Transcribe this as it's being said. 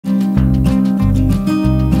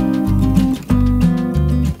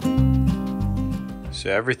So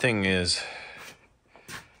everything is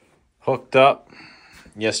hooked up.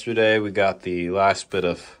 Yesterday we got the last bit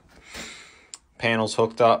of panels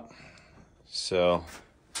hooked up. So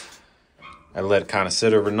I let it kind of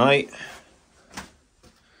sit overnight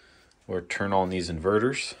or turn on these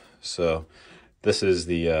inverters. So this is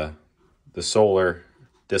the solar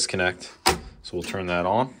disconnect. So we'll turn that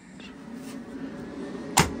on.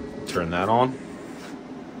 Turn that on.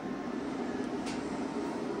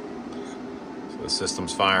 So the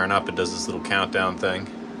system's firing up. It does this little countdown thing.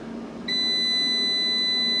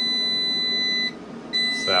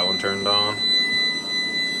 So that one turned on.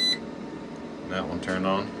 And that one turned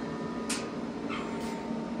on.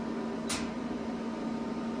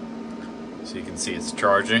 So you can see it's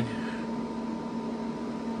charging.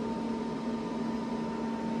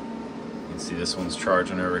 You can see this one's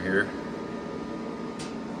charging over here.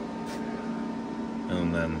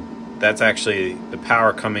 And then that's actually the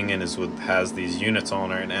power coming in is what has these units on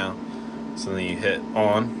right now. So then you hit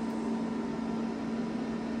on.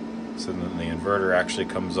 So then the inverter actually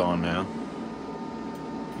comes on now.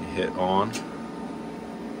 You hit on.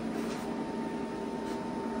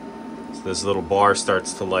 So this little bar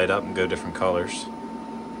starts to light up and go different colors.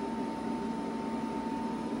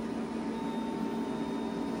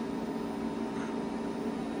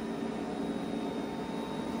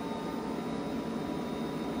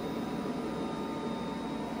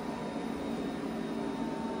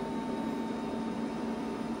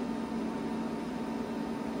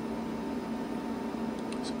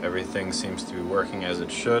 Everything seems to be working as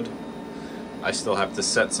it should. I still have to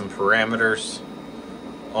set some parameters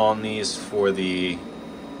on these for the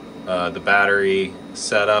battery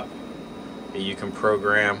setup that you can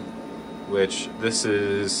program, which this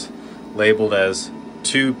is labeled as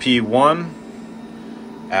 2P1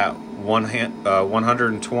 at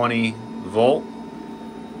 120 volt,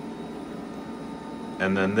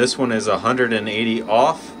 and then this one is 180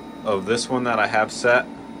 off of this one that I have set.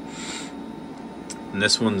 And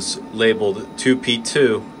this one's labeled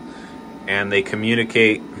 2P2, and they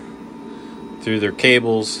communicate through their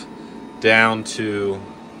cables down to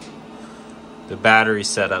the battery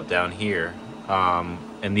setup down here.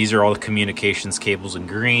 And these are all the communications cables in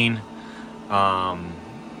green.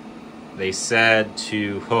 They said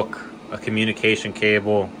to hook a communication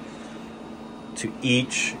cable to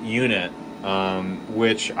each unit,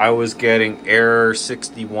 which I was getting error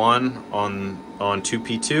 61 on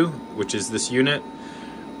 2P2, which is this unit.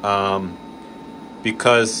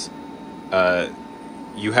 Because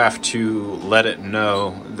you have to let it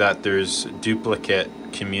know that there's duplicate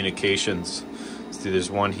communications. See, there's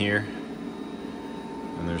one here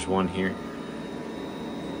and there's one here.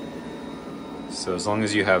 So as long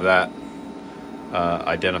as you have that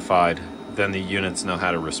identified, then the units know how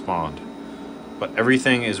to respond. But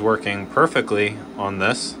everything is working perfectly on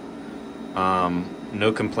this.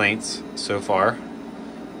 No complaints so far.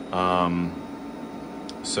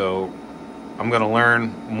 So I'm going to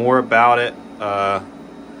learn more about it.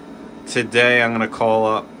 Today I'm going to call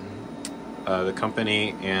up the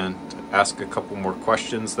company and ask a couple more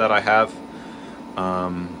questions that I have.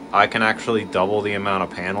 I can actually double the amount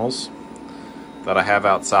of panels that I have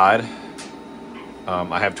outside.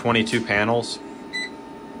 I have 22 panels.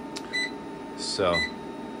 So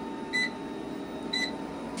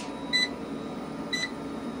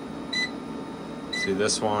see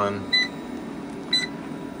this one.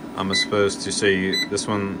 I'm supposed to say this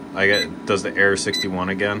one does the error 61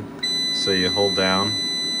 again. So you hold down,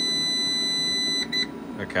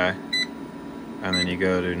 okay, and then you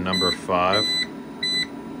go to number 5,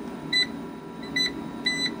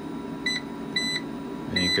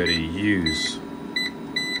 and you go to use.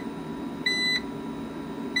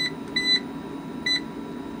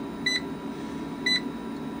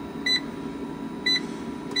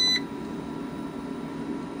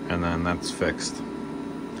 And then that's fixed.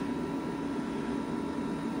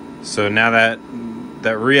 So now that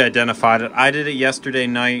re-identified it, I did it yesterday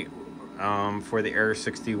night for the error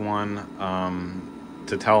 61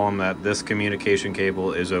 to tell them that this communication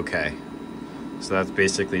cable is okay. So that's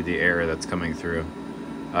basically the error that's coming through.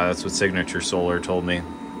 That's what Signature Solar told me,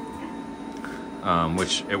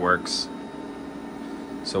 which it works.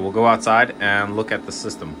 So we'll go outside and look at the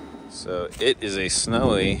system. So it is a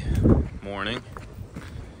snowy morning.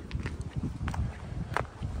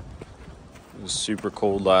 It was super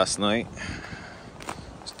cold last night.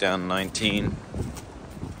 It's down 19.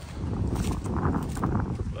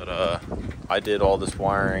 But I did all this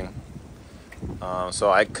wiring.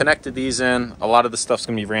 So I connected these in. A lot of the stuff's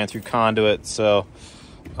gonna be ran through conduit. So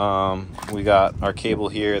We got our cable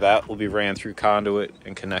here that will be ran through conduit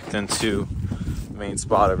and connect into main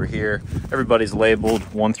spot over here. Everybody's labeled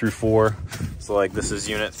 1 through 4. So like this is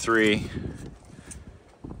unit 3.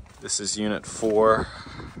 This is unit 4.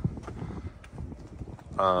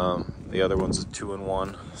 The other one's a 2 and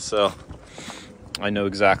 1. So I know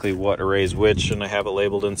exactly what array's which, and I have it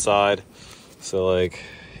labeled inside. So like,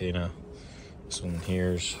 you know, this one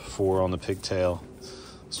here's 4 on the pigtail.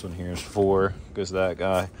 This one here's 4, goes to that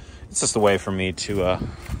guy. It's just a way for me to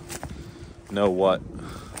know what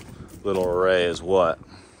little array is what.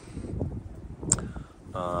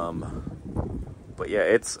 But yeah,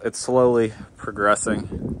 it's slowly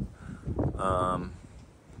progressing.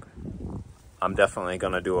 I'm definitely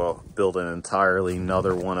going to build an entirely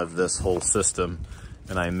another one of this whole system,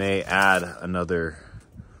 and I may add another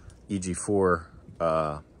EG4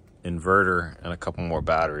 inverter and a couple more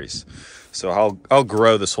batteries. So I'll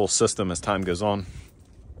grow this whole system as time goes on.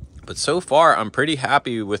 But so far, I'm pretty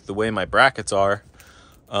happy with the way my brackets are.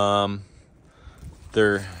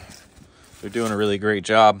 They're doing a really great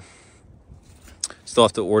job. Still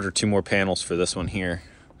have to order 2 more panels for this one here.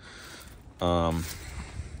 But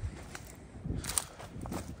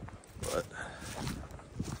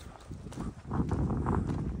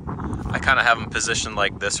I kind of have them positioned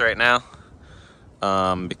like this right now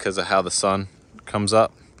because of how the sun comes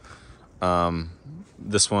up.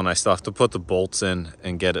 This one I still have to put the bolts in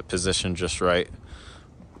and get it positioned just right.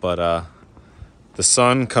 But the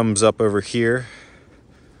sun comes up over here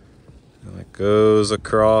and it goes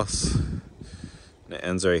across and it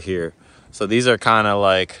ends right here. So these are kind of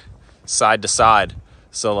like side to side.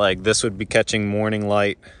 So like this would be catching morning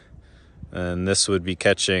light and this would be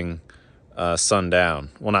catching sundown.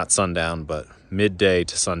 Well, not sundown, but midday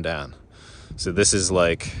to sundown. So this is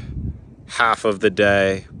like half of the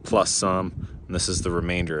day plus some, and this is the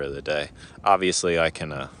remainder of the day. Obviously I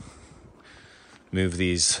can move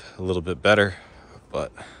these a little bit better,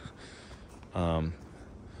 but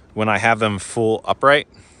when I have them full upright,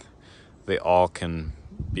 they all can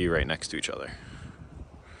be right next to each other.